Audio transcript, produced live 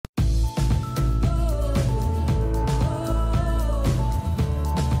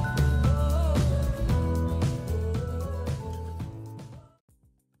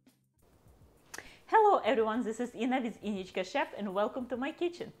everyone, this is Ina with Innichkachef and welcome to my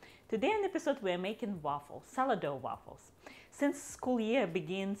kitchen. Today in the episode we are making waffles, sourdough waffles. Since school year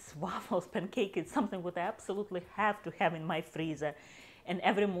begins, waffles, pancake is something that I absolutely have to have in my freezer. And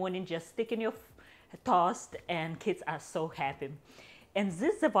every morning just stick in your toast and kids are so happy. And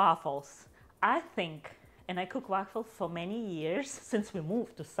these waffles, I think, and I cook waffles for many years since we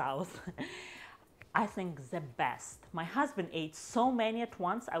moved to South. I think the best. My husband ate so many at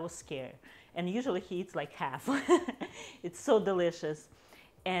once, I was scared. And usually he eats like half. It's so delicious.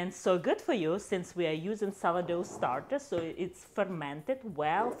 And so good for you since we are using sourdough starter. So it's fermented,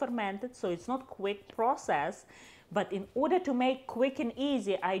 well fermented. So it's not quick process. But in order to make quick and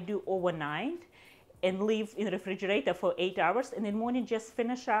easy, I do overnight and leave in the refrigerator for 8 hours. And in the morning just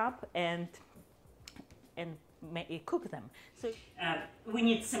finish up and cook them. So we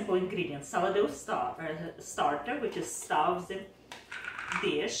need simple ingredients. Sourdough starter, which is stuffed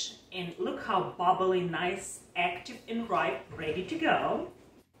dish, and look how bubbly, nice, active and ripe, ready to go.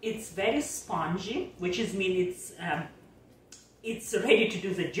 It's very spongy, which is mean it's ready to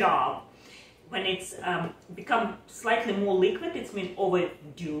do the job. When it's become slightly more liquid, it's mean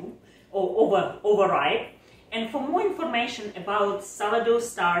overdue or overripe. And for more information about sourdough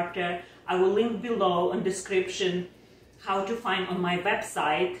starter, I will link below in description how to find on my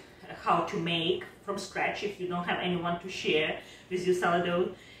website how to make from scratch if you don't have anyone to share with your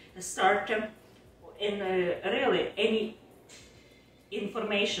sourdough starter. And really any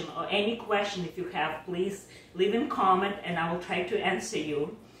information or any question if you have, please leave in comment and I will try to answer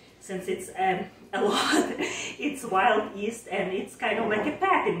you. Since it's a lot, it's wild yeast and it's kind of like a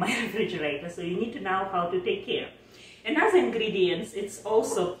pet in my refrigerator, so you need to know how to take care. Another ingredients, it's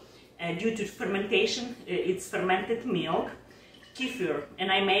also due to fermentation, it's fermented milk, kefir,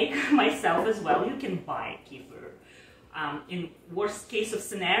 and I make myself as well. You can buy kefir. In worst case of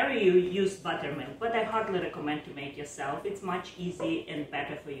scenario, you use buttermilk, but I hardly recommend to make yourself. It's much easier and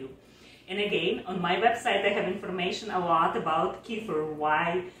better for you. And again, on my website, I have information a lot about kefir,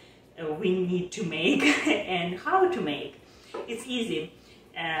 why we need to make and how to make. It's easy,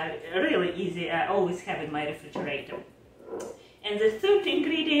 really easy. I always have in my refrigerator. And the third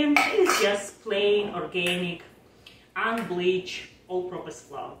ingredient is just plain, organic, unbleached, all-purpose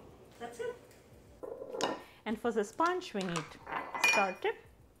flour. That's it. And for the sponge, we need starter,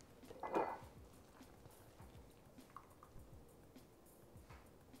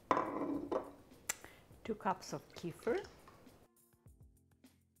 two cups of kefir,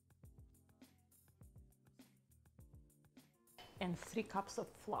 and 3 cups of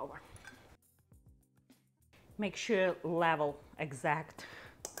flour. Make sure level exact.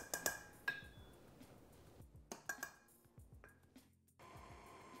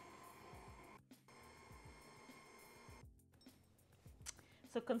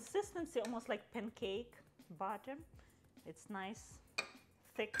 So consistency almost like pancake batter. It's nice,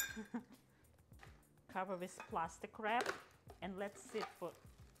 thick. Cover with plastic wrap and let sit for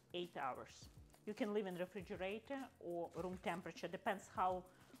 8 hours. You can leave in refrigerator or room temperature, depends how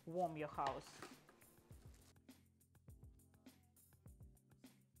warm your house.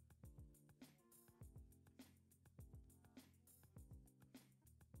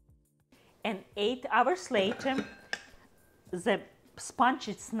 And 8 hours later, the sponge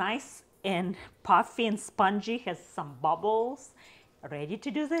is nice and puffy and spongy, has some bubbles, ready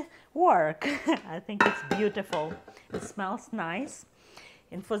to do the work. I think it's beautiful. It smells nice.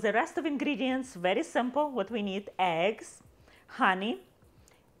 And for the rest of ingredients, very simple. What we need: eggs, honey,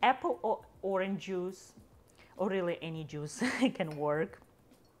 apple or orange juice, or really any juice can work,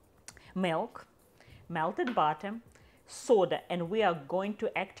 milk, melted butter, soda, and we are going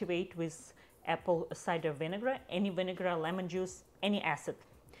to activate with apple cider vinegar, any vinegar, lemon juice, any acid,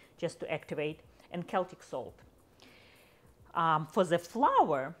 just to activate, and Celtic salt. For the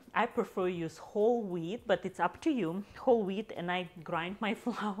flour, I prefer use whole wheat, but it's up to you. Whole wheat, and I grind my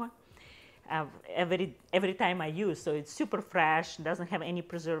flour every time I use, so it's super fresh, doesn't have any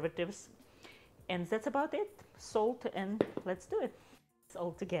preservatives. And that's about it. Salt, and let's do it. It's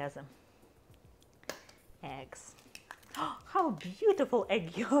all together. Eggs. Oh, how beautiful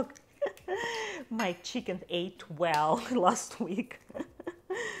egg yolk. My chicken ate well last week.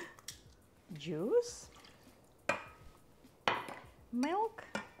 Juice. Milk,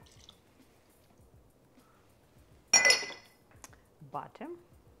 butter,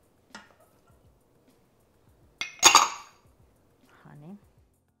 honey,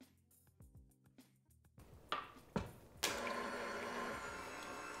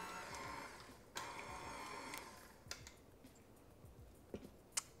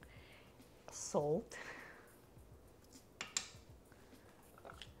 salt, a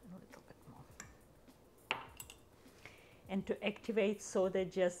little bit more, And to activate soda,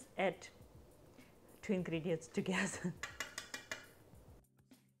 just add 2 ingredients together.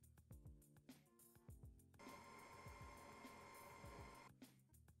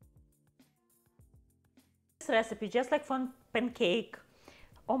 This recipe, just like for pancake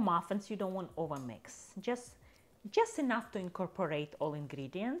or muffins, you don't want over mix. Just enough to incorporate all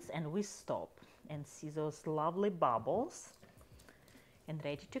ingredients, and we stop and see those lovely bubbles and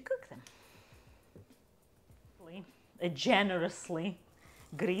ready to cook them. Generously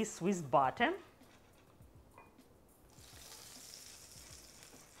grease with butter.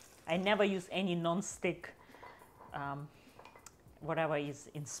 I never use any non-stick whatever is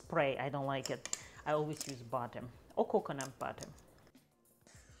in spray. I don't like it. I always use butter or coconut butter.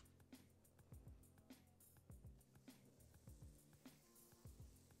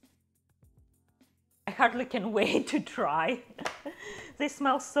 I hardly can wait to try. They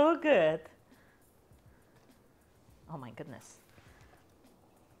smell so good. Oh my goodness.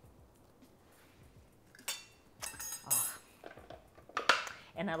 Oh.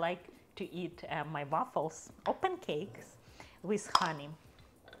 And I like to eat my waffles or pancakes with honey.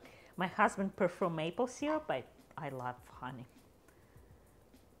 My husband prefers maple syrup, but I love honey.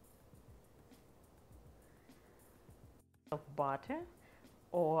 Of butter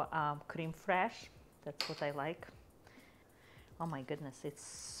or cream fresh, that's what I like. Oh my goodness, it's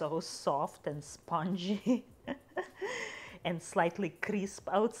so soft and spongy and slightly crisp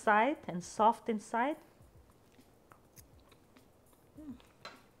outside and soft inside.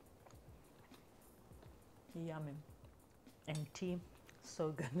 Yummy. And tea, so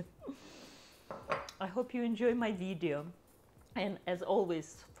good. I hope you enjoy my video, and as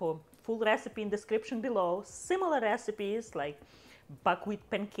always, for full recipe in description below, similar recipes like buckwheat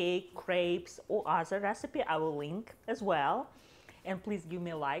pancake, crepes, or other recipe I will link as well. And please give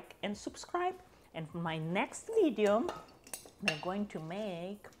me a like and subscribe. And for my next video, we're going to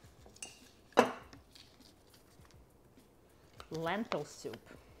make lentil soup.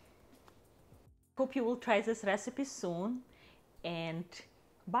 Hope you will try this recipe soon, and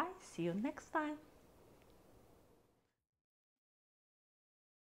bye, see you next time.